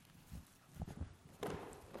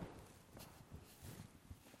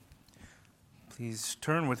Please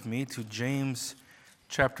turn with me to James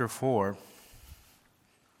chapter 4.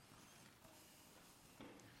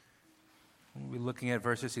 We'll be looking at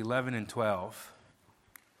verses 11 and 12.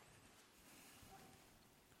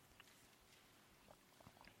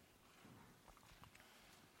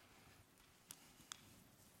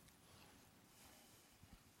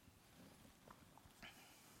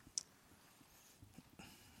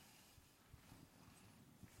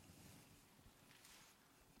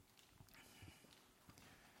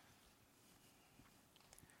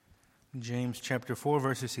 James chapter 4,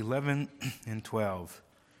 verses 11 and 12.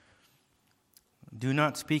 Do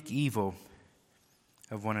not speak evil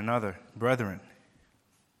of one another, brethren.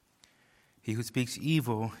 He who speaks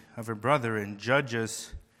evil of a brother and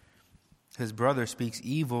judges his brother speaks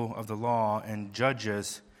evil of the law and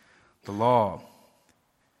judges the law.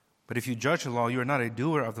 But if you judge the law, you are not a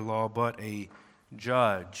doer of the law, but a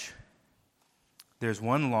judge. There's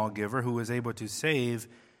one lawgiver who is able to save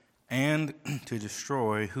and to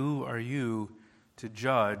destroy. Who are you to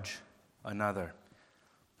judge another?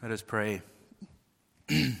 Let us pray.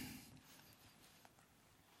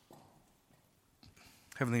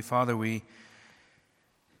 Heavenly Father, we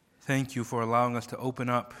thank you for allowing us to open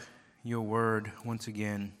up your word once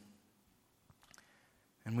again.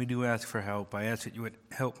 And we do ask for help. I ask that you would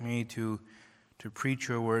help me to preach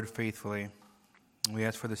your word faithfully. We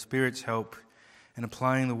ask for the Spirit's help in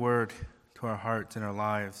applying the word to our hearts and our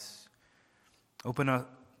lives. Open up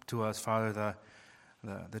to us, Father,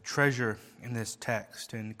 the treasure in this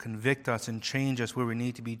text, and convict us and change us where we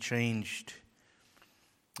need to be changed.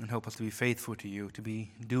 And help us to be faithful to you, to be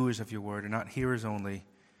doers of your word and not hearers only.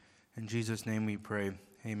 In Jesus' name we pray.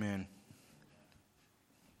 Amen.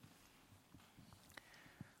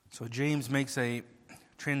 So James makes a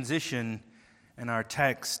transition in our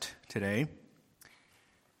text today.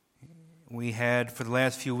 We had, for the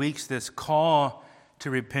last few weeks, this call to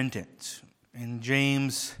repentance. And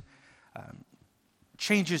James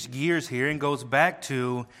changes gears here and goes back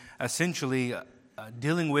to essentially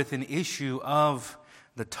dealing with an issue of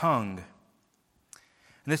the tongue.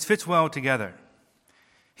 And this fits well together.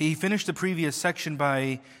 He finished the previous section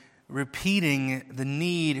by repeating the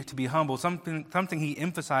need to be humble, something he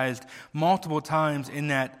emphasized multiple times in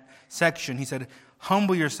that section. He said,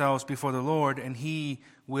 humble yourselves before the Lord, and he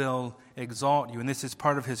will exalt you. And this is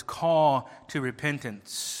part of his call to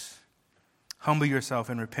repentance. Humble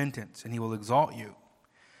yourself in repentance, and he will exalt you.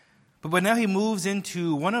 But now he moves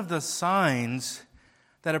into one of the signs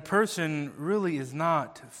that a person really is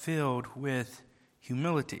not filled with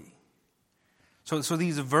humility. So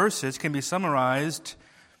these verses can be summarized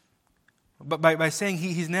by saying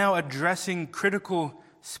he's now addressing critical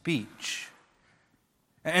speech.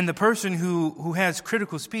 And the person who has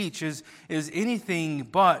critical speech is anything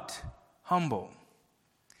but humble.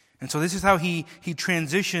 And so this is how he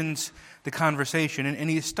transitions the conversation.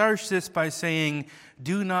 And he starts this by saying,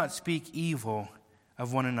 do not speak evil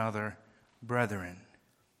of one another, brethren.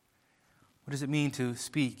 What does it mean to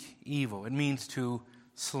speak evil? It means to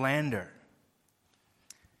slander.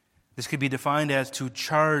 This could be defined as to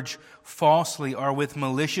charge falsely or with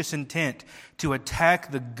malicious intent, to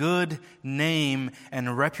attack the good name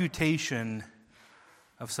and reputation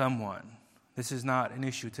of someone. This is not an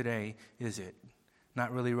issue today, is it?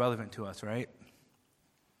 Not really relevant to us, right?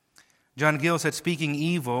 John Gill said speaking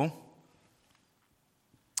evil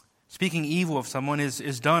of someone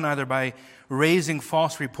is done either by raising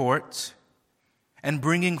false reports and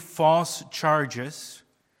bringing false charges,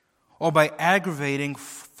 or by aggravating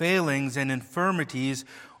failings and infirmities,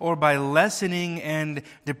 or by lessening and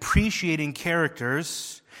depreciating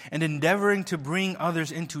characters and endeavoring to bring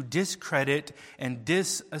others into discredit and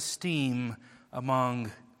disesteem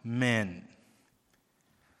among men.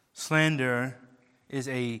 Slander is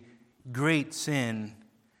a great sin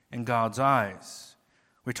in God's eyes.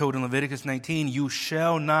 We're told in Leviticus 19, you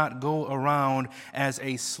shall not go around as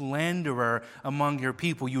a slanderer among your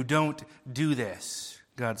people. You don't do this,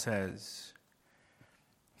 God says.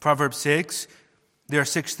 Proverbs 6, there are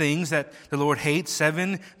 6 things that the Lord hates,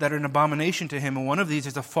 7 that are an abomination to him. And one of these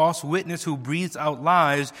is a false witness who breathes out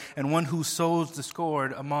lies, and one who sows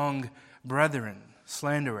discord among brethren,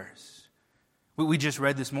 slanderers. We just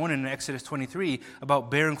read this morning in Exodus 23 about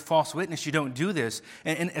bearing false witness. You don't do this.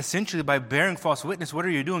 And essentially by bearing false witness, what are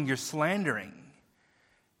you doing? You're slandering.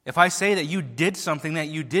 If I say that you did something that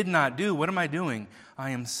you did not do, what am I doing? I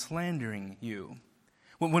am slandering you.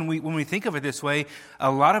 When we think of it this way,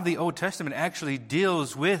 a lot of the Old Testament actually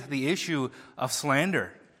deals with the issue of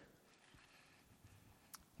slander.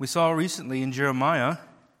 We saw recently in Jeremiah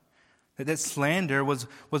That slander was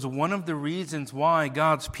one of the reasons why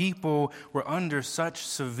God's people were under such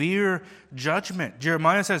severe judgment.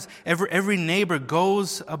 Jeremiah says every neighbor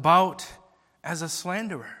goes about as a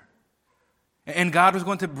slanderer. And God was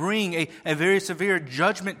going to bring a very severe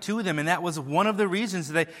judgment to them. And that was one of the reasons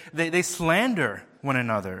that they slander one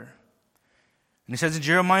another. And he says in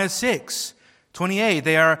Jeremiah 6:28,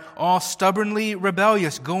 they are all stubbornly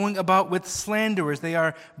rebellious, going about with slanderers. They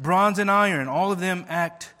are bronze and iron. All of them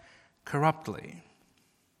act corruptly.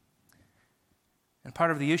 And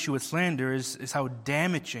part of the issue with slander is how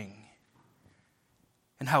damaging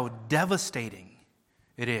and how devastating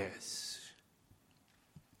it is.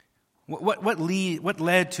 What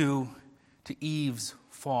led to Eve's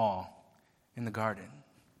fall in the garden?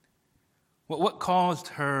 What caused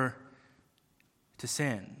her to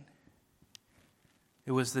sin?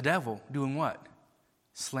 It was the devil doing what?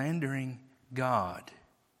 Slandering God.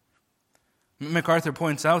 MacArthur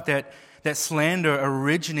points out that slander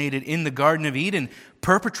originated in the Garden of Eden,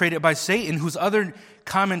 perpetrated by Satan, whose other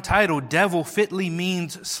common title, devil, fitly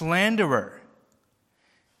means slanderer.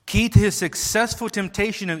 Key to his successful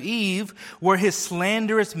temptation of Eve were his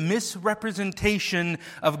slanderous misrepresentation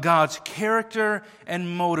of God's character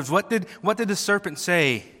and motives. What did the serpent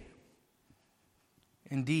say?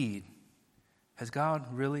 Indeed, has God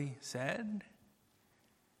really said?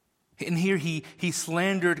 And here he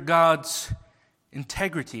slandered God's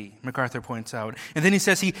integrity, MacArthur points out. And then he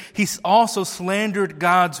says he also slandered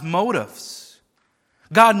God's motives.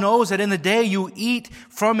 God knows that in the day you eat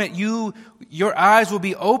from it, your eyes will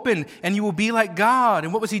be open and you will be like God.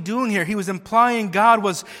 And what was he doing here? He was implying God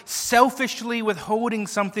was selfishly withholding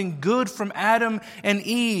something good from Adam and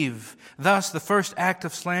Eve. Thus, the first act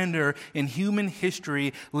of slander in human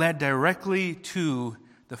history led directly to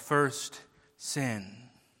the first sin.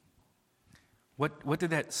 What did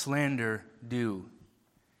that slander do?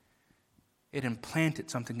 It implanted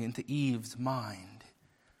something into Eve's mind.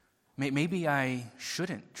 Maybe I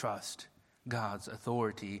shouldn't trust God's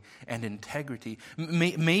authority and integrity.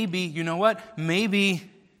 Maybe, you know what? Maybe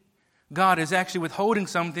God is actually withholding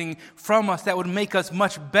something from us that would make us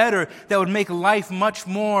much better, that would make life much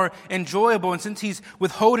more enjoyable. And since He's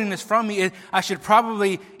withholding this from me, I should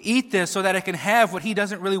probably eat this so that I can have what He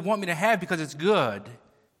doesn't really want me to have because it's good.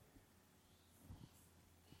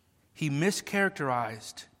 He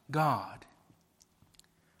mischaracterized God,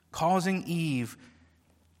 causing Eve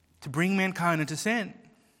to bring mankind into sin.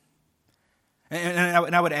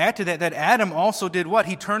 And I would add to that Adam also did what?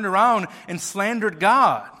 He turned around and slandered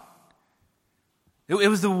God. It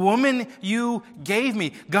was the woman you gave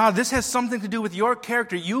me. God, this has something to do with your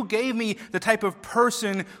character. You gave me the type of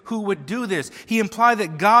person who would do this. He implied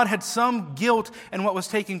that God had some guilt in what was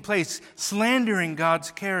taking place, slandering God's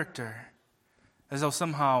character, as though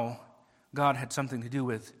somehow God had something to do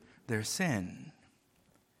with their sin.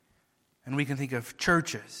 And we can think of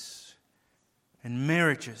churches and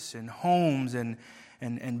marriages and homes and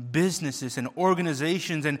businesses and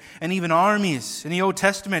organizations and even armies in the Old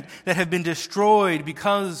Testament that have been destroyed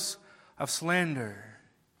because of slander.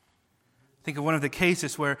 Think of one of the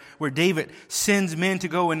cases where David sends men to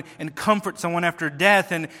go and comfort someone after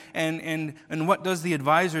death. And what does the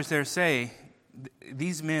advisors there say?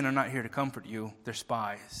 These men are not here to comfort you. They're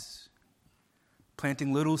spies.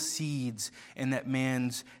 Planting little seeds in that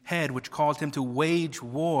man's head, which caused him to wage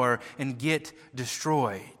war and get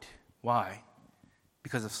destroyed. Why?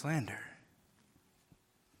 Because of slander.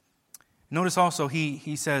 Notice also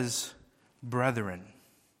he says, brethren.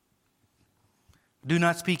 Do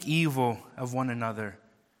not speak evil of one another,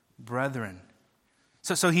 brethren.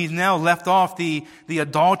 So he's now left off the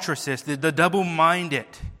adulteresses, the double-minded,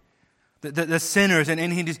 the sinners,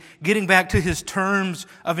 and he's getting back to his terms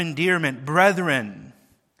of endearment, brethren.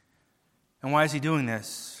 And why is he doing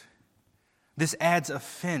this? This adds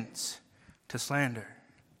offense to slander.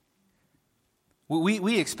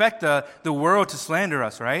 We expect the world to slander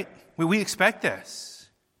us, right? We expect this.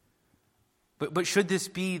 But should this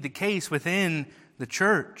be the case within the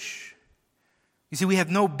church? You see, we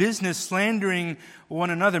have no business slandering one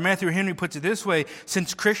another. Matthew Henry puts it this way: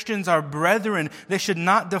 since Christians are brethren, they should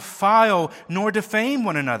not defile nor defame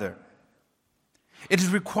one another. It is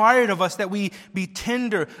required of us that we be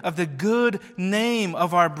tender of the good name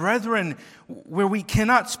of our brethren. Where we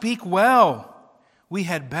cannot speak well, we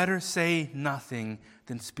had better say nothing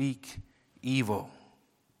than speak evil.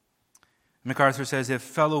 MacArthur says, if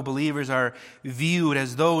fellow believers are viewed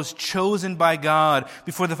as those chosen by God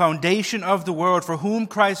before the foundation of the world, for whom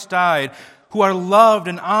Christ died, who are loved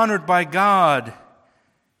and honored by God,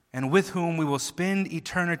 and with whom we will spend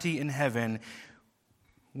eternity in heaven,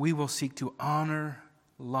 we will seek to honor,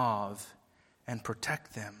 love, and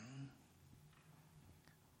protect them.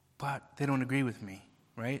 but they don't agree with me,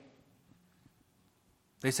 right?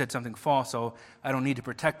 They said something false, so I don't need to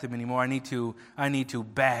protect them anymore. I need to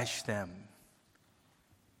bash them.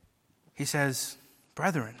 He says,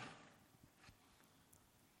 brethren.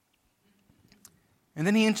 And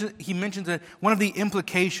then he mentions one of the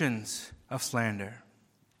implications of slander.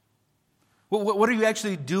 What are you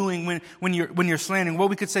actually doing when you're slandering? Well,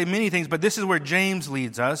 we could say many things, but this is where James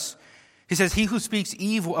leads us. He says, he who speaks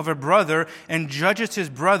evil of a brother and judges his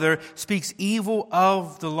brother speaks evil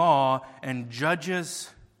of the law and judges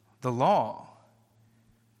the law.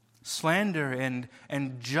 Slander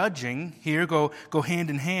and judging here go hand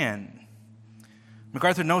in hand.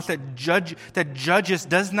 MacArthur notes that judges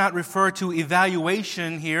does not refer to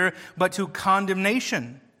evaluation here, but to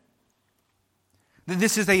condemnation.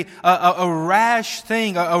 This is a rash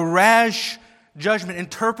thing, a rash judgment,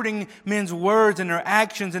 interpreting men's words and their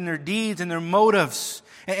actions and their deeds and their motives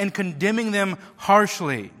and condemning them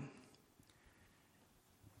harshly.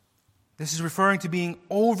 This is referring to being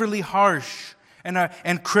overly harsh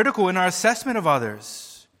and critical in our assessment of others.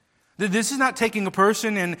 This is not taking a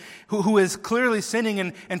person who is clearly sinning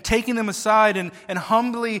and taking them aside and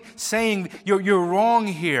humbly saying, you're wrong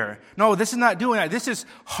here. No, this is not doing that. This is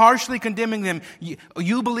harshly condemning them.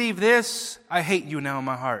 You believe this, I hate you now in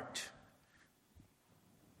my heart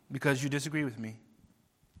because you disagree with me.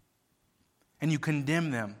 And you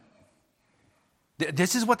condemn them.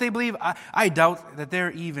 This is what they believe. I doubt that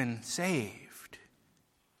they're even saved.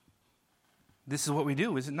 This is what we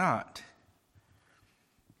do, is it not?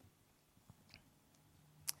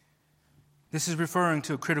 This is referring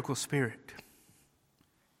to a critical spirit.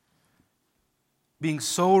 Being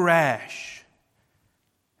so rash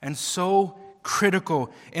and so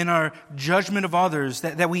critical in our judgment of others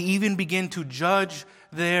that we even begin to judge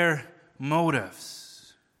their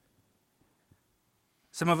motives.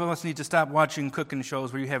 Some of us need to stop watching cooking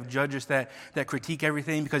shows where you have judges that critique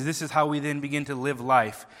everything, because this is how we then begin to live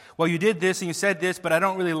life. Well, you did this and you said this, but I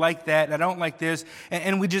don't really like that, and I don't like this.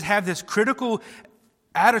 And we just have this critical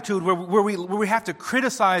attitude where we have to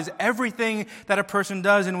criticize everything that a person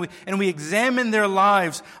does, and we examine their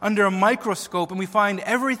lives under a microscope, and we find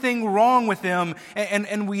everything wrong with them,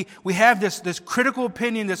 and we have this critical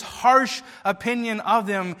opinion, this harsh opinion of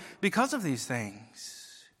them because of these things.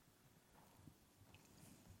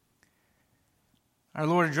 Our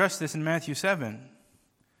Lord addressed this in Matthew 7.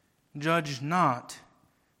 Judge not,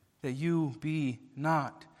 that you be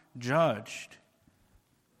not judged.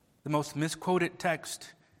 The most misquoted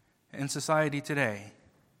text in society today.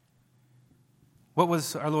 What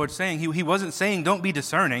was our Lord saying? He wasn't saying don't be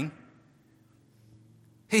discerning.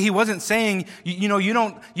 He wasn't saying you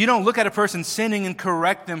don't look at a person sinning and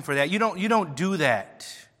correct them for that. You don't do that.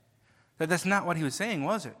 That's not what he was saying,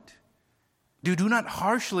 was it? Do not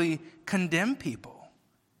harshly condemn people.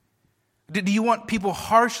 Do you want people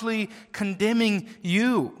harshly condemning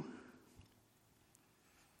you?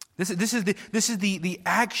 This is the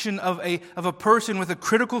action of a person with a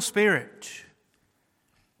critical spirit.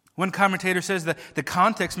 One commentator says that the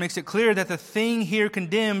context makes it clear that the thing here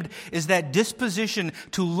condemned is that disposition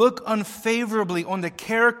to look unfavorably on the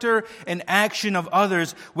character and action of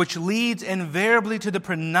others, which leads invariably to the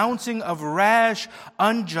pronouncing of rash,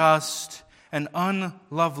 unjust, and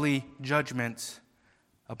unlovely judgments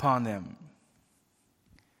upon them.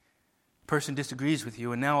 Person disagrees with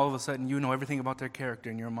you, and now all of a sudden you know everything about their character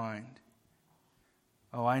in your mind.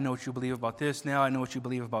 Oh, I know what you believe about this now. I know what you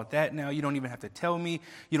believe about that now. You don't even have to tell me.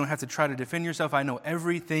 You don't have to try to defend yourself. I know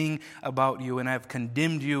everything about you, and I have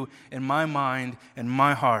condemned you in my mind and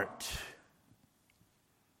my heart.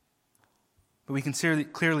 But we can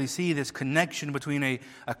clearly see this connection between a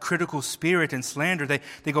critical spirit and slander.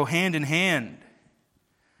 They go hand in hand.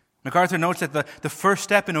 MacArthur notes that the first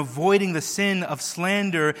step in avoiding the sin of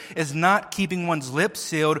slander is not keeping one's lips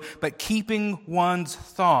sealed, but keeping one's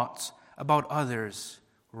thoughts about others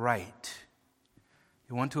right.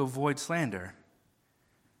 You want to avoid slander?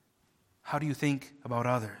 How do you think about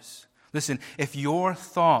others? Listen, if your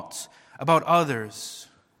thoughts about others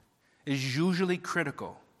is usually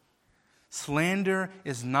critical, slander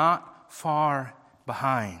is not far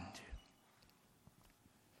behind.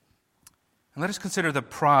 And let us consider the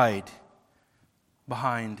pride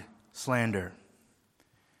behind slander.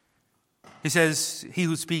 He says, he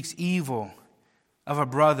who speaks evil of a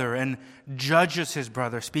brother and judges his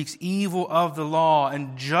brother speaks evil of the law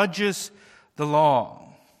and judges the law.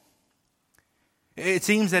 It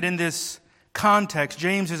seems that in this context,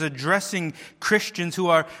 James is addressing Christians who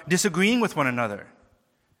are disagreeing with one another.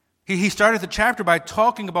 He started the chapter by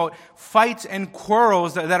talking about fights and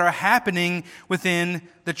quarrels that are happening within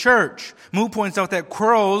the church. Moo points out that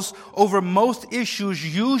quarrels over most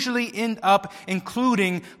issues usually end up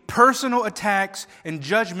including personal attacks and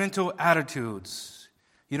judgmental attitudes.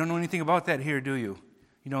 You don't know anything about that here, do you?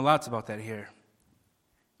 You know lots about that here.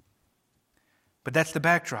 But that's the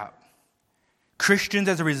backdrop. Christians,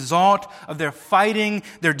 as a result of their fighting,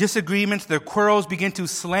 their disagreements, their quarrels, begin to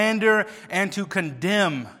slander and to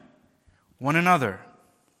condemn one another.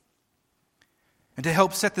 And to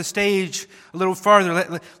help set the stage a little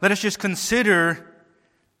farther, let us just consider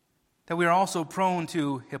that we are also prone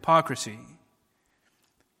to hypocrisy.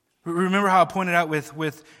 Remember how I pointed out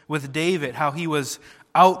with David, how he was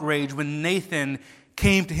outraged when Nathan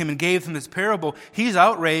came to him and gave him this parable. He's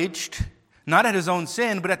outraged, not at his own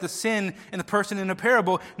sin, but at the sin in the person in the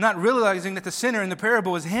parable, not realizing that the sinner in the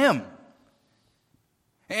parable is him.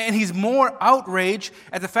 And he's more outraged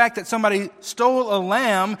at the fact that somebody stole a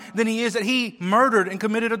lamb than he is that he murdered and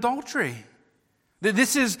committed adultery.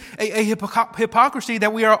 This is a hypocrisy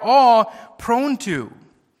that we are all prone to.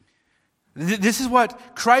 This is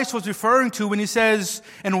what Christ was referring to when he says,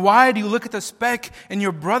 "And why do you look at the speck in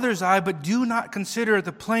your brother's eye, but do not consider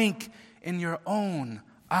the plank in your own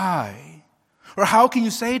eye? Or how can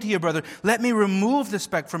you say to your brother, 'Let me remove the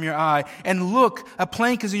speck from your eye,' and look, a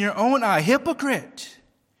plank is in your own eye? Hypocrite!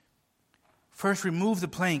 First remove the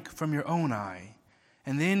plank from your own eye,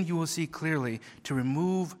 and then you will see clearly to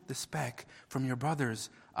remove the speck from your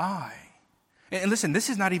brother's eye." And listen, this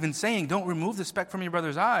is not even saying don't remove the speck from your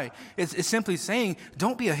brother's eye. It's simply saying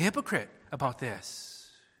don't be a hypocrite about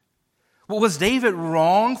this. Well, was David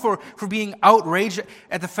wrong for being outraged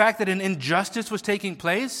at the fact that an injustice was taking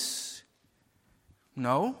place?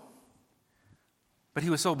 No. But he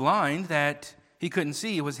was so blind that he couldn't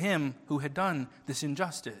see it was him who had done this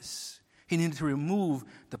injustice. He needed to remove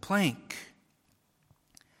the plank.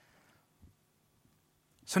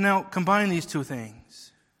 So now combine these two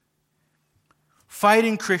things.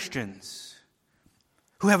 Fighting Christians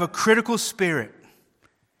who have a critical spirit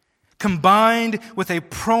combined with a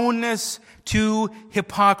proneness to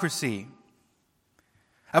hypocrisy.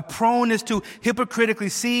 A proneness to hypocritically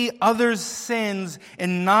see others' sins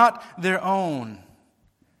and not their own.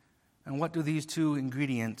 And what do these two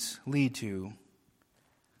ingredients lead to?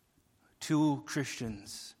 Two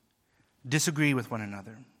Christians disagree with one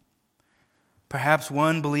another. Perhaps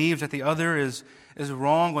one believes that the other is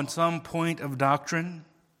wrong on some point of doctrine.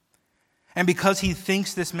 And because he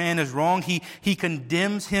thinks this man is wrong, he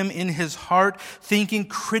condemns him in his heart, thinking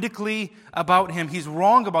critically about him. He's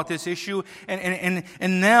wrong about this issue,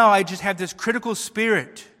 and now I just have this critical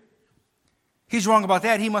spirit. He's wrong about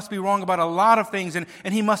that. He must be wrong about a lot of things, and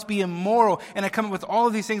he must be immoral. And I come up with all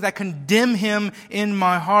of these things. I condemn him in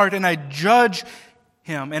my heart, and I judge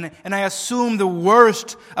him, and I assume the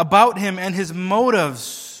worst about him and his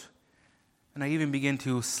motives. And I even begin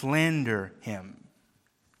to slander him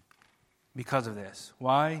because of this.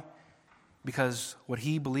 Why? Because what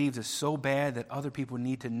he believes is so bad that other people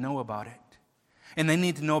need to know about it. And they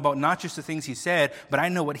need to know about not just the things he said, but I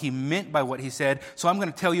know what he meant by what he said, so I'm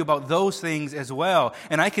going to tell you about those things as well.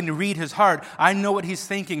 And I can read his heart. I know what he's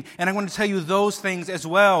thinking, and I'm going to tell you those things as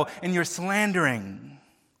well, and you're slandering.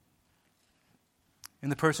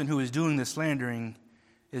 And the person who is doing this slandering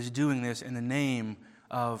is doing this in the name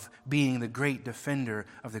of being the great defender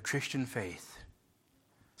of the Christian faith.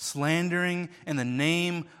 Slandering in the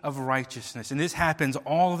name of righteousness. And this happens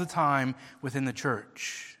all the time within the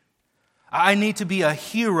church. I need to be a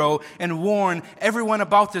hero and warn everyone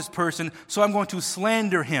about this person, so I'm going to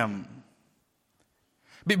slander him.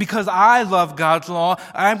 Because I love God's law,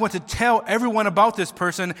 I'm going to tell everyone about this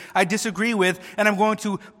person I disagree with, and I'm going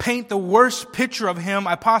to paint the worst picture of him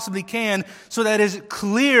I possibly can so that it is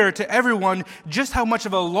clear to everyone just how much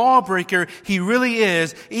of a lawbreaker he really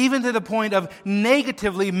is, even to the point of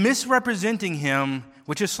negatively misrepresenting him,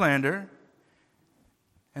 which is slander.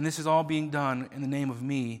 And this is all being done in the name of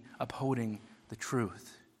me upholding the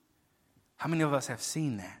truth. How many of us have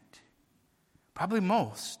seen that? Probably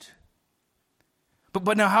most.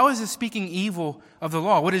 But now, how is this speaking evil of the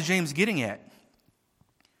law? What is James getting at?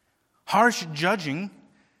 Harsh judging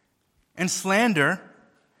and slander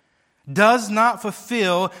does not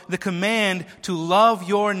fulfill the command to love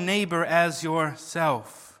your neighbor as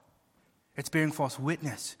yourself. It's bearing false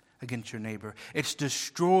witness against your neighbor. It's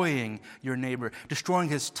destroying your neighbor, destroying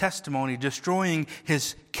his testimony, destroying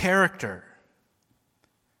his character,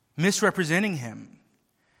 misrepresenting him.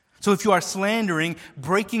 So if you are slandering,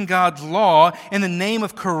 breaking God's law in the name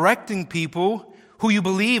of correcting people who you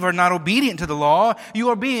believe are not obedient to the law, you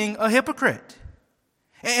are being a hypocrite.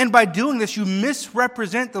 And by doing this, you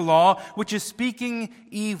misrepresent the law, which is speaking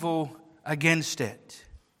evil against it.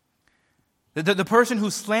 The person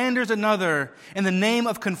who slanders another in the name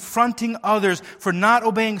of confronting others for not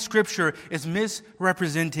obeying Scripture is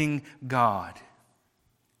misrepresenting God.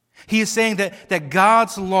 He is saying that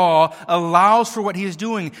God's law allows for what he is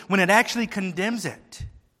doing when it actually condemns it.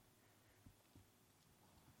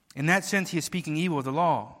 In that sense, he is speaking evil of the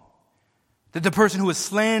law. That the person who is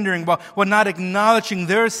slandering while not acknowledging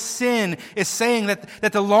their sin is saying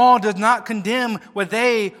that the law does not condemn what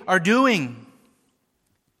they are doing.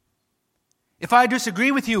 If I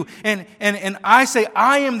disagree with you and I say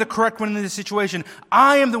I am the correct one in this situation,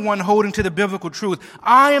 I am the one holding to the biblical truth,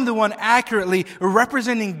 I am the one accurately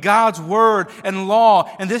representing God's word and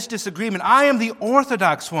law in this disagreement, I am the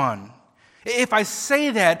orthodox one. If I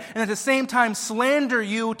say that and at the same time slander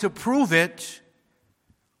you to prove it,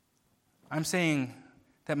 I'm saying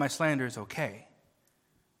that my slander is okay,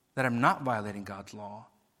 that I'm not violating God's law,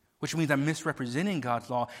 which means I'm misrepresenting God's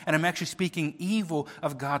law, and I'm actually speaking evil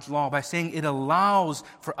of God's law by saying it allows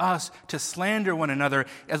for us to slander one another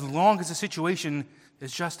as long as the situation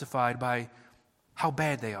is justified by how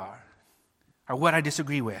bad they are or what I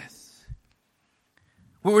disagree with.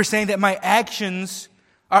 We're saying that my actions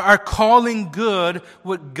are calling good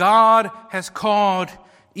what God has called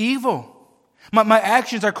evil. My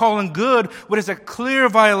actions are calling good what is a clear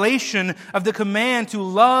violation of the command to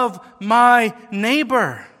love my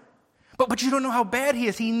neighbor. But you don't know how bad he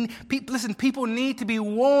is. Listen, people need to be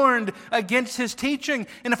warned against his teaching.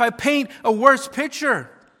 And if I paint a worse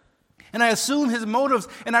picture and I assume his motives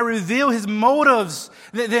and I reveal his motives,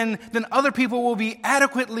 then other people will be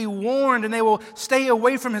adequately warned and they will stay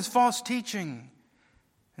away from his false teaching.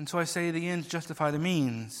 And so I say the ends justify the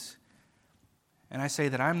means. And I say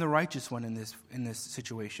that I'm the righteous one in this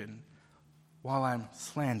situation while I'm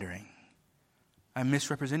slandering. I'm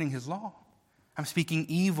misrepresenting his law. I'm speaking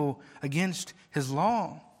evil against his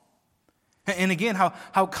law. And again,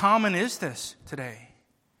 how common is this today?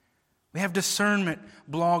 We have discernment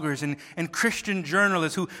bloggers and Christian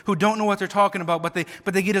journalists who don't know what they're talking about, but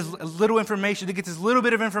they get as little information, they get as little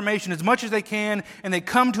bit of information as much as they can, and they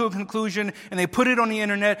come to a conclusion, and they put it on the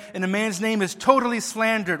internet, and a man's name is totally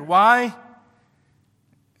slandered. Why?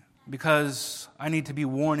 Because I need to be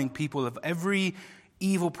warning people of every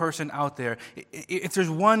evil person out there. If there's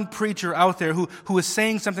one preacher out there who is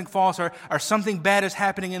saying something false or something bad is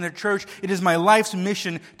happening in their church, it is my life's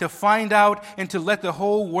mission to find out and to let the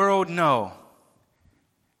whole world know.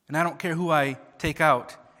 And I don't care who I take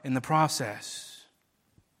out in the process.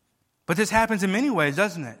 But this happens in many ways,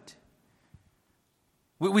 doesn't it?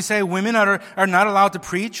 We say women are not allowed to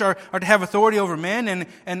preach or to have authority over men,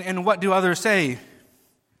 and what do others say?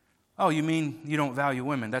 Oh, you mean you don't value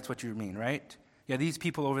women? That's what you mean, right? Yeah, these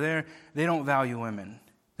people over there, they don't value women.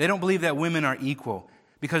 They don't believe that women are equal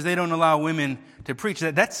because they don't allow women to preach.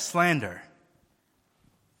 That's slander.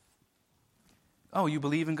 Oh, you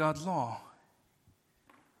believe in God's law.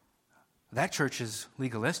 That church is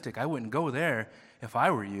legalistic. I wouldn't go there if I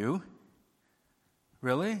were you.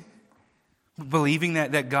 Really? Believing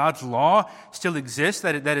that God's law still exists,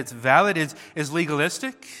 that it's valid, is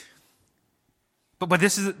legalistic? But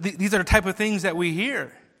these are the type of things that we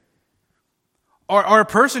hear. Or a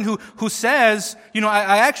person who says,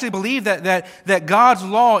 I actually believe that God's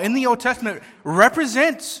law in the Old Testament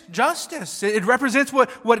represents justice. It represents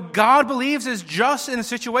what God believes is just in a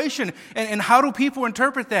situation. And how do people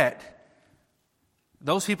interpret that?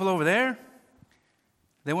 Those people over there,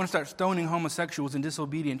 they want to start stoning homosexuals and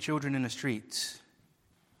disobedient children in the streets.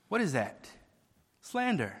 What is that?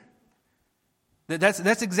 Slander.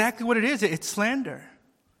 That's exactly what it is. It's slander.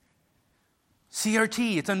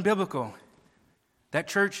 CRT, it's unbiblical. That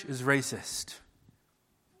church is racist.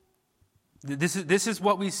 This is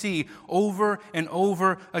what we see over and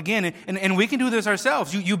over again. And we can do this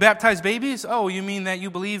ourselves. You baptize babies? Oh, you mean that you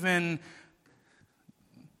believe in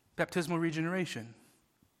baptismal regeneration?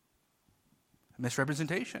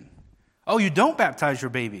 Misrepresentation. Oh, you don't baptize your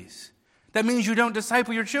babies. That means you don't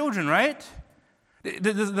disciple your children, right?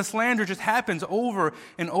 The slander just happens over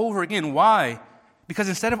and over again. Why? Because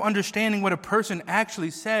instead of understanding what a person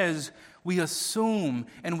actually says, we assume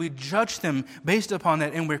and we judge them based upon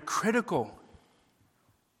that, and we're critical.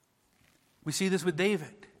 We see this with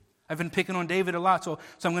David. I've been picking on David a lot, so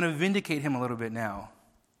I'm going to vindicate him a little bit now.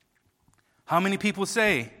 How many people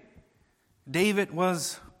say David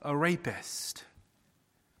was a rapist?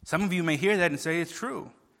 Some of you may hear that and say it's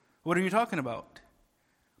true. What are you talking about?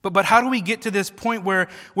 But how do we get to this point where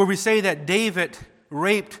we say that David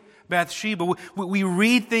raped Bathsheba? We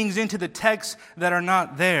read things into the text that are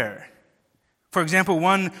not there. For example,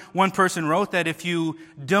 one person wrote that if you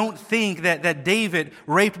don't think that David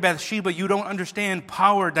raped Bathsheba, you don't understand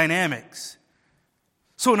power dynamics.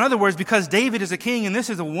 So in other words, because David is a king and this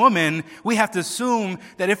is a woman, we have to assume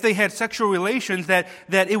that if they had sexual relations, that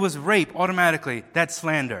it was rape automatically. That's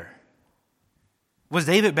slander. Was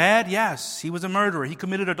David bad? Yes. He was a murderer. He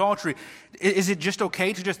committed adultery. Is it just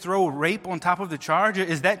okay to just throw rape on top of the charge?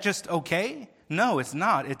 Is that just okay? No, it's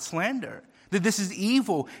not. It's slander. That this is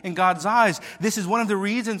evil in God's eyes. This is one of the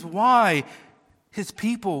reasons why his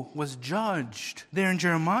people was judged there in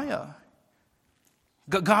Jeremiah.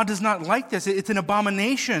 God does not like this. It's an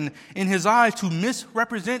abomination in his eyes to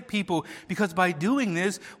misrepresent people, because by doing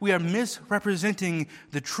this, we are misrepresenting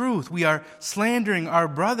the truth. We are slandering our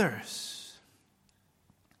brothers.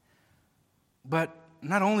 But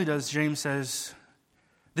not only does James says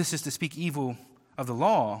this is to speak evil of the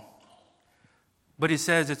law, but he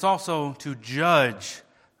says it's also to judge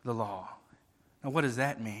the law. Now, what does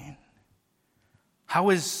that mean?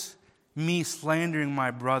 How is me slandering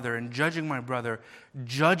my brother and judging my brother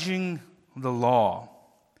judging the law?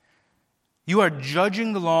 You are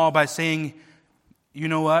judging the law by saying, you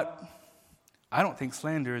know what? I don't think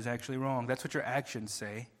slander is actually wrong. That's what your actions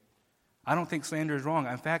say. I don't think slander is wrong.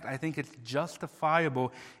 In fact, I think it's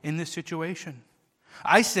justifiable in this situation.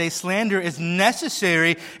 I say slander is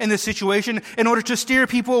necessary in this situation in order to steer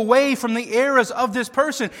people away from the errors of this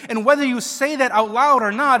person. And whether you say that out loud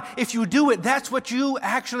or not, if you do it, that's what you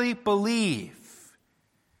actually believe.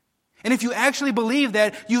 And if you actually believe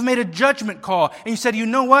that, you've made a judgment call. And you said, you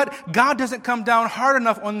know what? God doesn't come down hard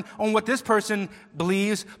enough on what this person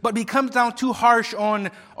believes, but he comes down too harsh on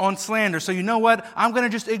slander. So you know what? I'm going to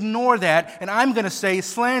just ignore that, and I'm going to say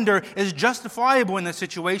slander is justifiable in this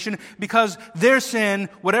situation because their sin,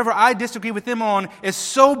 whatever I disagree with them on, is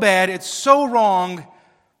so bad, it's so wrong,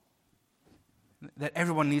 that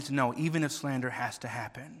everyone needs to know, even if slander has to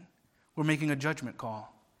happen. We're making a judgment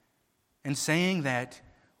call and saying that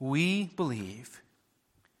we believe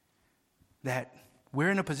that we're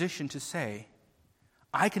in a position to say,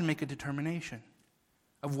 I can make a determination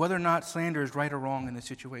of whether or not slander is right or wrong in this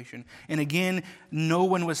situation. And again, no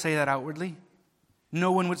one would say that outwardly.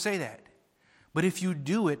 No one would say that. But if you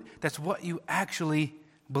do it, that's what you actually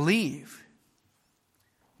believe.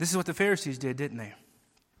 This is what the Pharisees did, didn't they?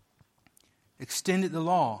 Extended the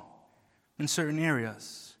law in certain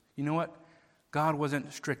areas. You know what? God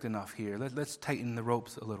wasn't strict enough here. Let's tighten the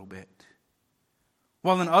ropes a little bit.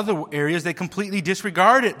 While in other areas, they completely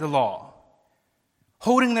disregarded the law,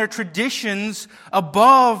 holding their traditions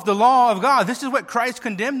above the law of God. This is what Christ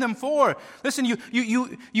condemned them for. Listen,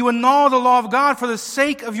 you annul the law of God for the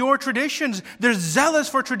sake of your traditions. They're zealous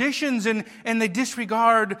for traditions and they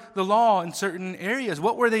disregard the law in certain areas.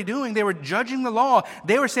 What were they doing? They were judging the law.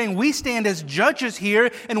 They were saying, we stand as judges here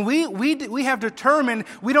and we have determined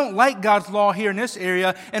we don't like God's law here in this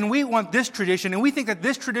area and we want this tradition and we think that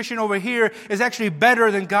this tradition over here is actually better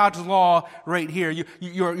than God's law right here.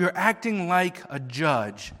 You're acting like a judge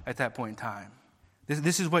at that point in time.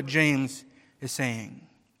 This is what James is saying.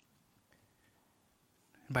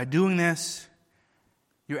 By doing this,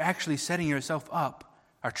 you're actually setting yourself up,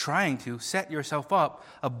 or trying to set yourself up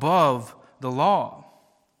above the law.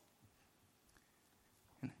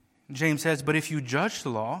 James says, but if you judge the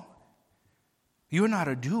law, you're not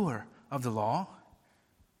a doer of the law,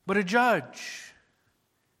 but a judge.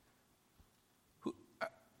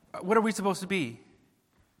 What are we supposed to be?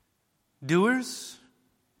 Doers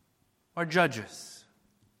or judges?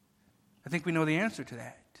 I think we know the answer to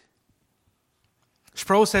that.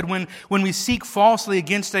 Sproul said, when we speak falsely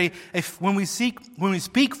against a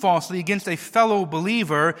fellow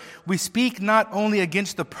believer, we speak not only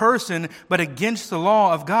against the person, but against the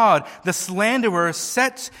law of God. The slanderer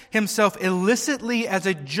sets himself illicitly as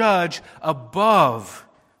a judge above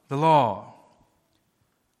the law.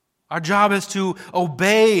 Our job is to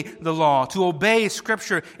obey the law, to obey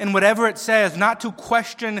Scripture in whatever it says, not to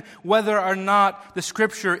question whether or not the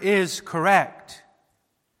Scripture is correct.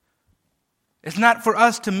 It's not for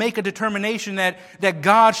us to make a determination that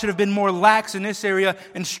God should have been more lax in this area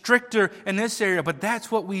and stricter in this area, but that's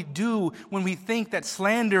what we do when we think that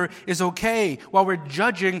slander is okay while we're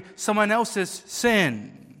judging someone else's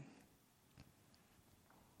sin.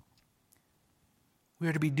 We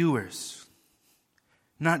are to be doers,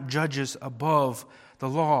 not judges above the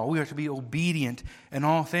law. We are to be obedient in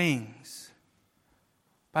all things.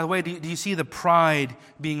 By the way, do you see the pride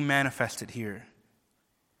being manifested here?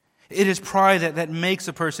 It is pride that makes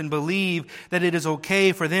a person believe that it is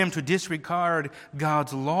okay for them to disregard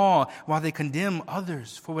God's law while they condemn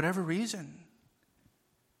others for whatever reason.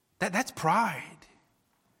 That's pride.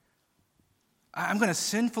 I'm going to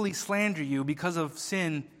sinfully slander you because of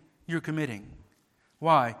sin you're committing.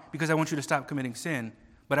 Why? Because I want you to stop committing sin,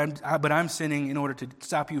 but I'm sinning in order to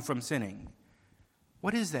stop you from sinning.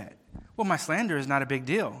 What is that? Well, my slander is not a big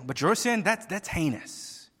deal, but your sin, that's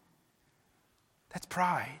heinous. That's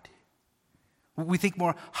pride. We think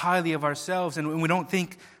more highly of ourselves, and we don't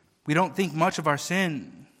think much of our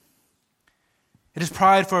sin. It is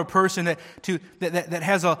pride for a person that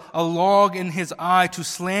has a log in his eye to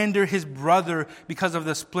slander his brother because of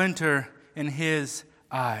the splinter in his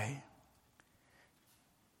eye.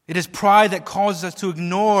 It is pride that causes us to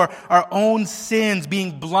ignore our own sins,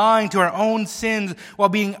 being blind to our own sins while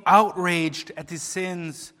being outraged at the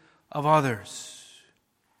sins of others.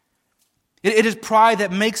 It is pride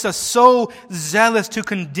that makes us so zealous to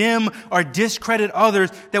condemn or discredit others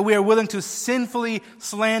that we are willing to sinfully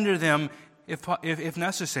slander them if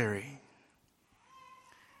necessary.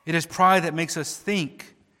 It is pride that makes us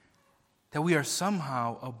think that we are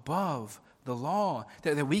somehow above the law,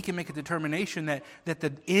 that we can make a determination that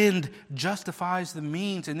the end justifies the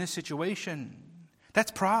means in this situation. That's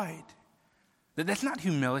pride. That's not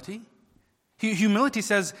humility. Humility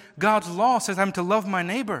says, God's law says I'm to love my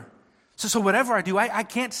neighbor. So whatever I do, I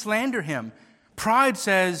can't slander him. Pride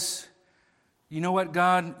says, you know what,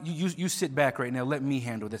 God, you sit back right now. Let me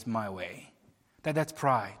handle this my way. That's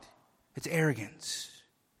pride. It's arrogance.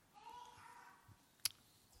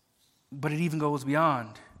 But it even goes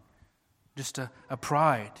beyond just a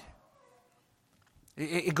pride.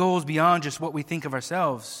 It goes beyond just what we think of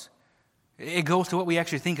ourselves. It goes to what we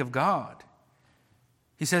actually think of God.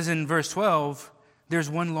 He says in verse 12, there's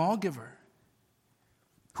one lawgiver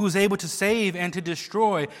who is able to save and to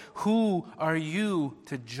destroy. Who are you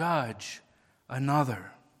to judge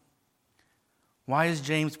another? Why is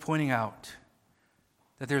James pointing out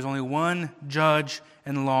that there's only one judge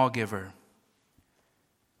and lawgiver?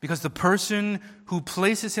 Because the person who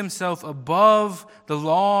places himself above the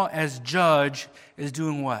law as judge is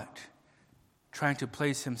doing what? Trying to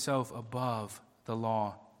place himself above the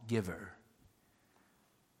lawgiver.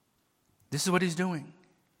 This is what he's doing.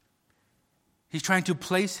 He's trying to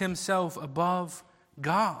place himself above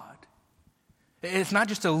God. It's not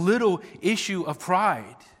just a little issue of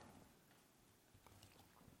pride.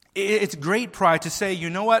 It's great pride to say, you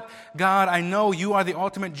know what, God, I know you are the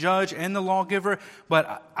ultimate judge and the lawgiver,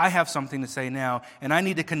 but I have something to say now, and I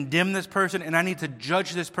need to condemn this person, and I need to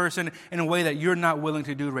judge this person in a way that you're not willing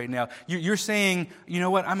to do right now. You're saying, you know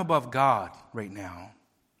what, I'm above God right now.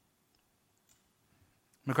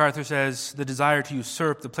 MacArthur says, the desire to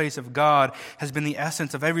usurp the place of God has been the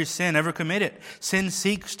essence of every sin ever committed. Sin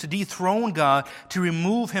seeks to dethrone God, to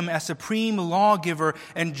remove him as supreme lawgiver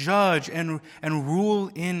and judge and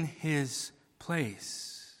rule in his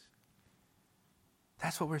place.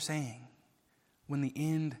 That's what we're saying when the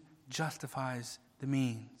end justifies the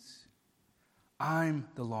means. I'm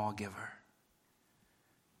the lawgiver.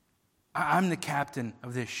 I'm the captain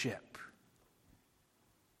of this ship.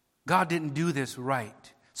 God didn't do this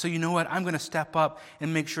right. So you know what? I'm going to step up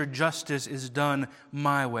and make sure justice is done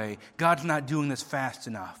my way. God's not doing this fast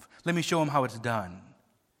enough. Let me show him how it's done.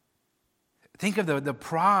 Think of the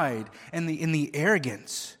pride and the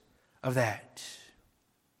arrogance of that.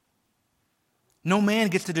 No man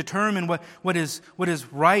gets to determine what is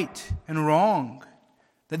right and wrong.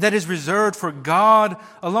 That is reserved for God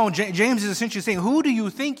alone. James is essentially saying, who do you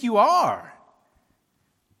think you are?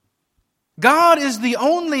 God is the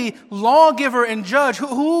only lawgiver and judge.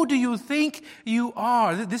 Who do you think you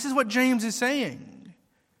are? This is what James is saying.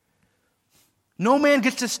 No man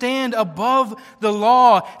gets to stand above the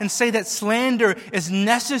law and say that slander is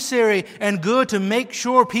necessary and good to make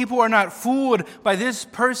sure people are not fooled by this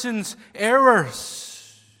person's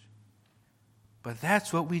errors. But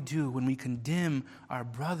that's what we do when we condemn our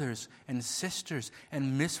brothers and sisters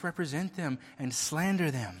and misrepresent them and slander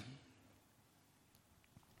them.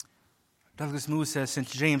 Douglas Moo says,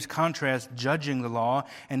 since James contrasts judging the law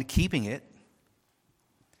and keeping it,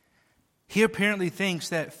 he apparently thinks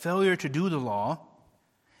that failure to do the law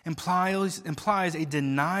implies a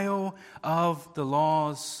denial of the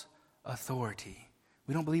law's authority.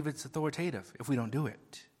 We don't believe it's authoritative if we don't do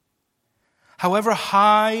it. However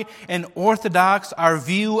high and orthodox our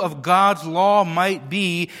view of God's law might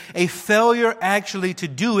be, a failure actually to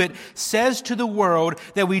do it says to the world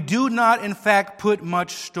that we do not in fact put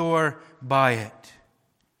much store by it.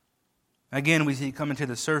 Again, we see coming to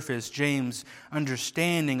the surface James'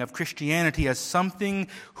 understanding of Christianity as something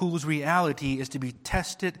whose reality is to be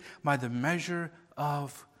tested by the measure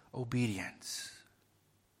of obedience.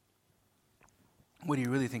 What do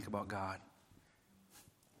you really think about God?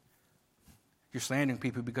 You're slandering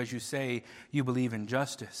people because you say you believe in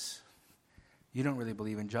justice. You don't really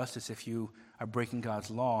believe in justice if you are breaking God's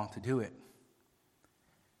law to do it.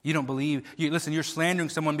 You don't believe, you're slandering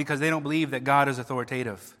someone because they don't believe that God is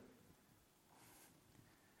authoritative.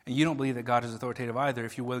 And you don't believe that God is authoritative either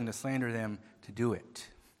if you're willing to slander them to do it.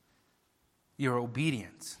 Your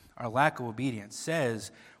obedience, or lack of obedience,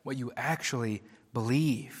 says what you actually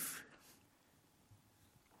believe.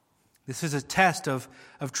 This is a test of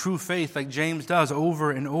true faith, like James does over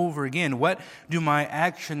and over again. What do my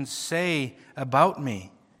actions say about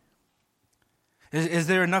me? Is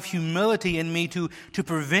there enough humility in me to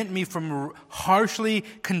prevent me from harshly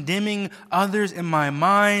condemning others in my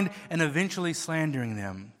mind and eventually slandering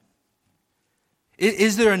them?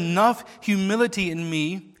 Is there enough humility in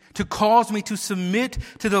me to cause me to submit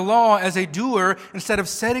to the law as a doer instead of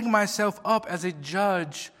setting myself up as a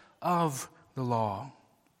judge of the law?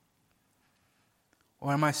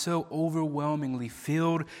 Or am I so overwhelmingly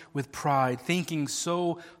filled with pride, thinking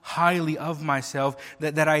so highly of myself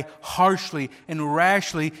that I harshly and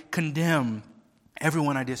rashly condemn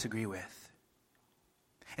everyone I disagree with?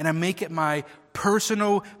 And I make it my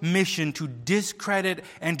personal mission to discredit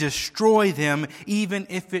and destroy them, even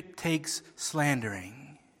if it takes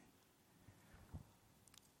slandering.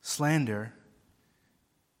 Slander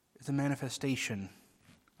is a manifestation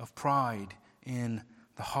of pride in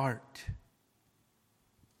the heart.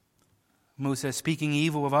 Moses says, speaking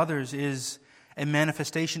evil of others is a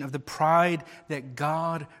manifestation of the pride that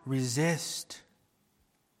God resists,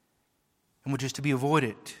 and which is to be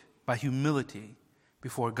avoided by humility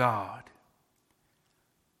before God.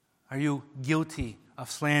 Are you guilty of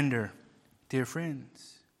slander, dear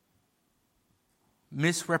friends?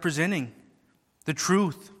 Misrepresenting the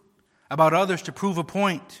truth about others to prove a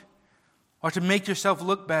point, or to make yourself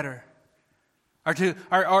look better,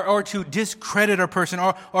 or to discredit a person,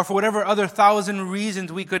 or for whatever other 1,000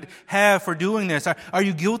 reasons we could have for doing this. Are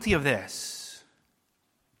you guilty of this?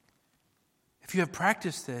 If you have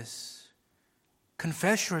practiced this,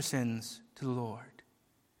 confess your sins to the Lord.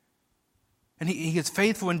 And He is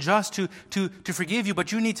faithful and just to forgive you,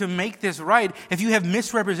 but you need to make this right. If you have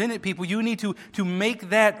misrepresented people, you need to make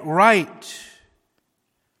that right.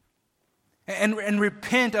 And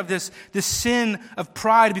repent of this sin of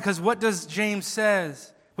pride, because what does James say?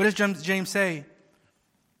 What does James say?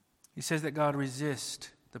 He says that God resists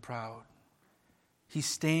the proud. He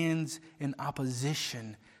stands in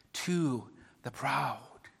opposition to the proud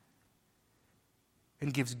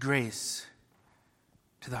and gives grace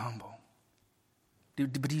to the humble.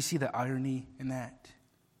 But do you see the irony in that?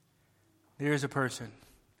 There is a person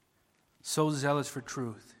so zealous for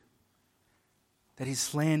truth that he's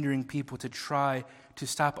slandering people to try to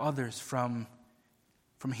stop others from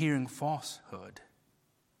hearing falsehood.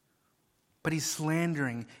 But he's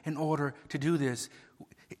slandering in order to do this.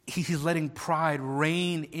 He's letting pride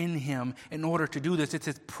reign in him in order to do this. It's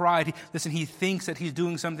his pride. He thinks that he's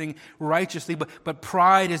doing something righteously, but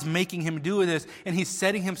pride is making him do this, and he's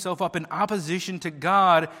setting himself up in opposition to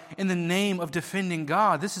God in the name of defending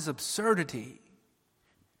God. This is absurdity.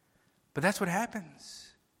 But that's what happens.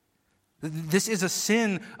 This is a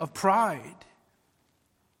sin of pride.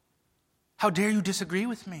 How dare you disagree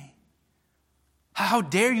with me? How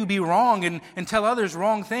dare you be wrong and tell others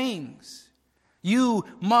wrong things? You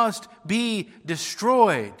must be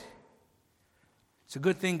destroyed. It's a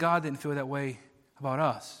good thing God didn't feel that way about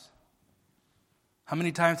us. How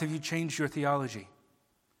many times have you changed your theology?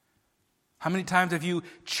 How many times have you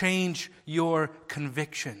changed your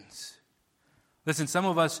convictions? Listen, some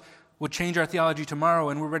of us will change our theology tomorrow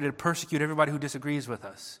and we're ready to persecute everybody who disagrees with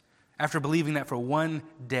us after believing that for one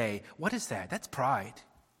day. What is that? That's pride.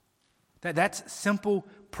 That's simple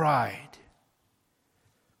pride.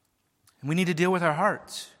 And we need to deal with our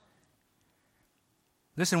hearts.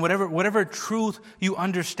 Listen, whatever truth you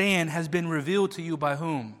understand has been revealed to you by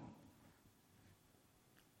whom?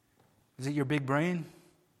 Is it your big brain?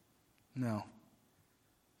 No.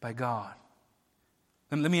 By God.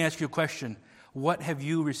 Let me ask you a question. What have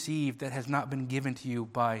you received that has not been given to you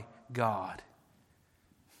by God?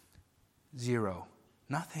 Zero.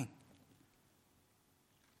 Nothing.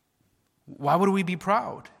 Why would we be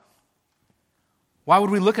proud? Why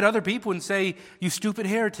would we look at other people and say, you stupid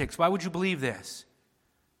heretics, why would you believe this?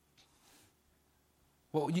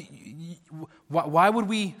 Well, why would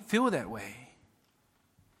we feel that way?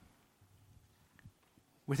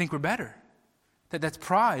 We think we're better. That's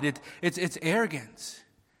pride. It's arrogance.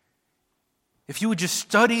 If you would just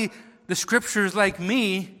study the scriptures like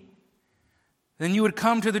me, then you would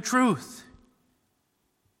come to the truth.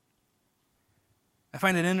 I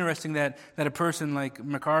find it interesting that a person like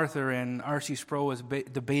MacArthur and R.C. Sproul is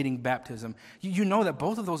debating baptism. You know that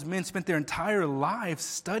both of those men spent their entire lives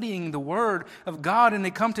studying the Word of God, and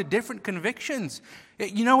they come to different convictions.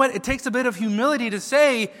 You know what? It takes a bit of humility to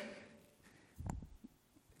say,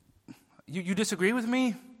 you disagree with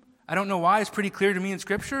me? I don't know why. It's pretty clear to me in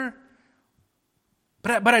Scripture.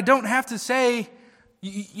 But I don't have to say,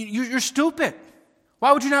 you're stupid.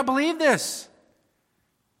 Why would you not believe this?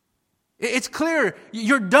 It's clear.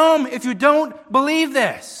 You're dumb if you don't believe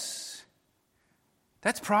this.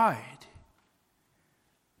 That's pride.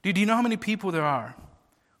 Do you know how many people there are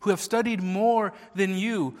who have studied more than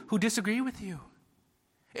you who disagree with you?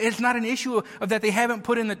 It's not an issue of that they haven't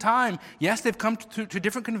put in the time. Yes, they've come to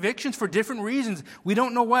different convictions for different reasons. We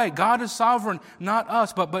don't know why. God is sovereign, not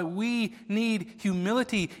us. But we need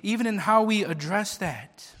humility even in how we address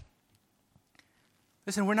that.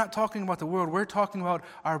 Listen, we're not talking about the world. We're talking about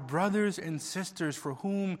our brothers and sisters for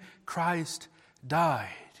whom Christ died.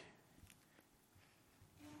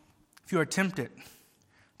 If you are tempted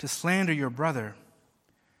to slander your brother,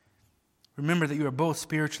 remember that you are both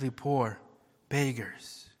spiritually poor,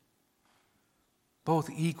 beggars, both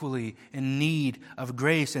equally in need of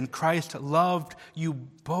grace, and Christ loved you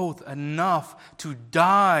both enough to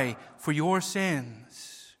die for your sins.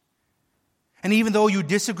 And even though you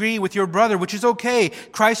disagree with your brother, which is okay,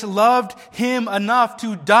 Christ loved him enough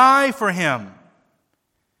to die for him.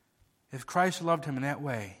 If Christ loved him in that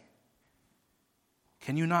way,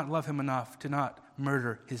 can you not love him enough to not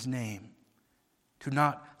murder his name, to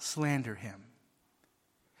not slander him?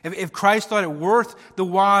 If Christ thought it worth the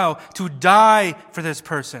while to die for this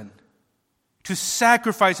person, to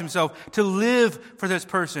sacrifice himself, to live for this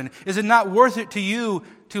person, is it not worth it to you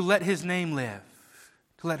to let his name live,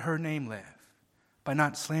 to let her name live, by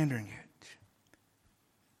not slandering it?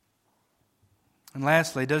 And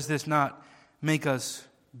lastly, does this not make us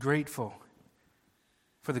grateful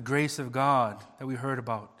for the grace of God that we heard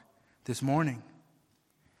about this morning?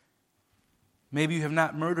 Maybe you have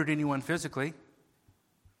not murdered anyone physically,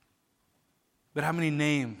 but how many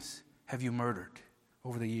names have you murdered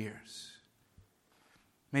over the years?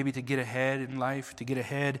 Maybe to get ahead in life, to get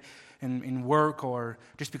ahead in work, or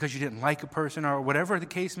just because you didn't like a person, or whatever the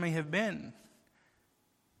case may have been.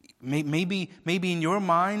 Maybe in your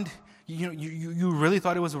mind, you really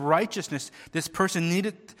thought it was righteousness. This person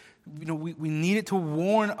needed, we needed to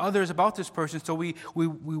warn others about this person, so we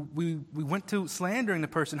went to slandering the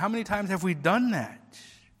person. How many times have we done that?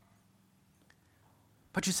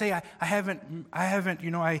 But you say, I haven't,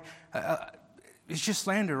 it's just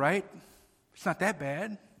slander, right? It's not that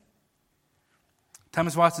bad.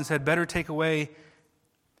 Thomas Watson said, better take away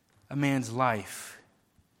a man's life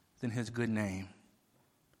than his good name.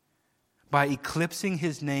 By eclipsing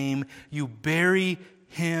his name, you bury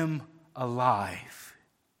him alive.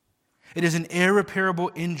 It is an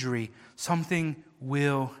irreparable injury. Something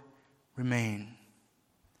will remain.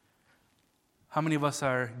 How many of us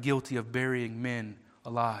are guilty of burying men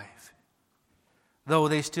alive? Though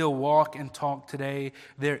they still walk and talk today,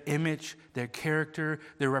 their image, their character,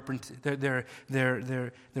 everything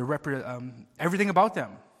about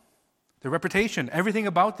them, their reputation, everything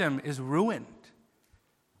about them is ruined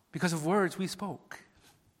because of words we spoke.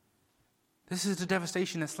 This is the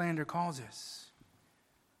devastation that slander causes.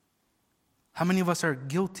 How many of us are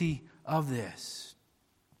guilty of this?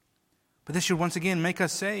 But this should once again make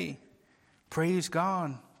us say, praise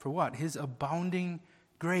God for what? His abounding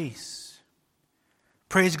grace.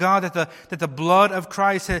 Praise God that the blood of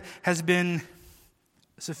Christ has been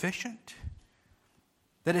sufficient.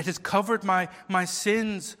 That it has covered my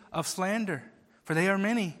sins of slander, for they are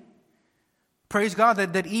many. Praise God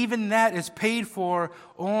that even that is paid for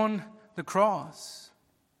on the cross.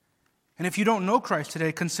 And if you don't know Christ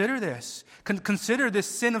today, consider this. Consider this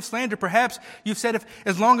sin of slander. Perhaps you've said,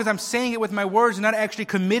 as long as I'm saying it with my words and not actually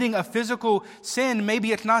committing a physical sin,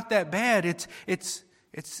 maybe it's not that bad.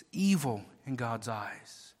 It's evil in God's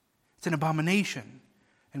eyes. It's an abomination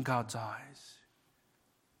in God's eyes.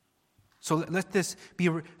 So let this be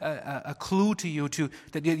a clue to you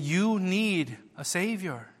that you need a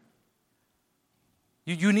Savior.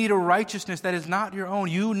 You need a righteousness that is not your own.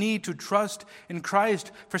 You need to trust in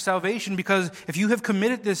Christ for salvation, because if you have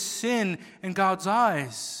committed this sin in God's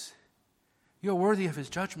eyes, you're worthy of His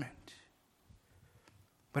judgment.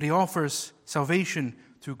 But He offers salvation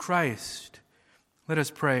through Christ. Let us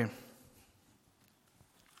pray.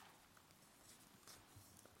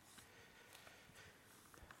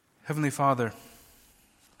 Heavenly Father,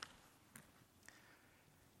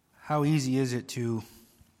 how easy is it to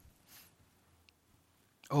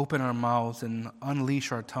open our mouths and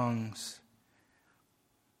unleash our tongues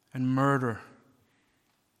and murder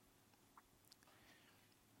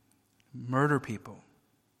murder people,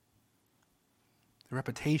 their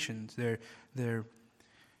reputations, their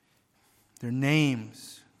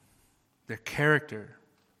names, their character.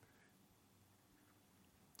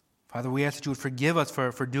 Father, we ask that you would forgive us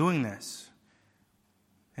for doing this.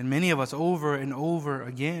 And many of us over and over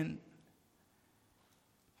again.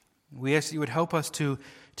 We ask that you would help us to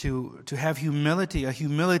have humility, a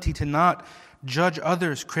humility to not judge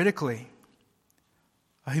others critically,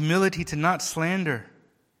 a humility to not slander,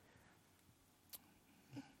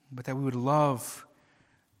 but that we would love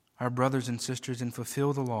our brothers and sisters and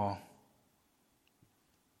fulfill the law.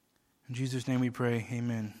 In Jesus' name we pray,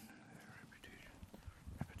 amen.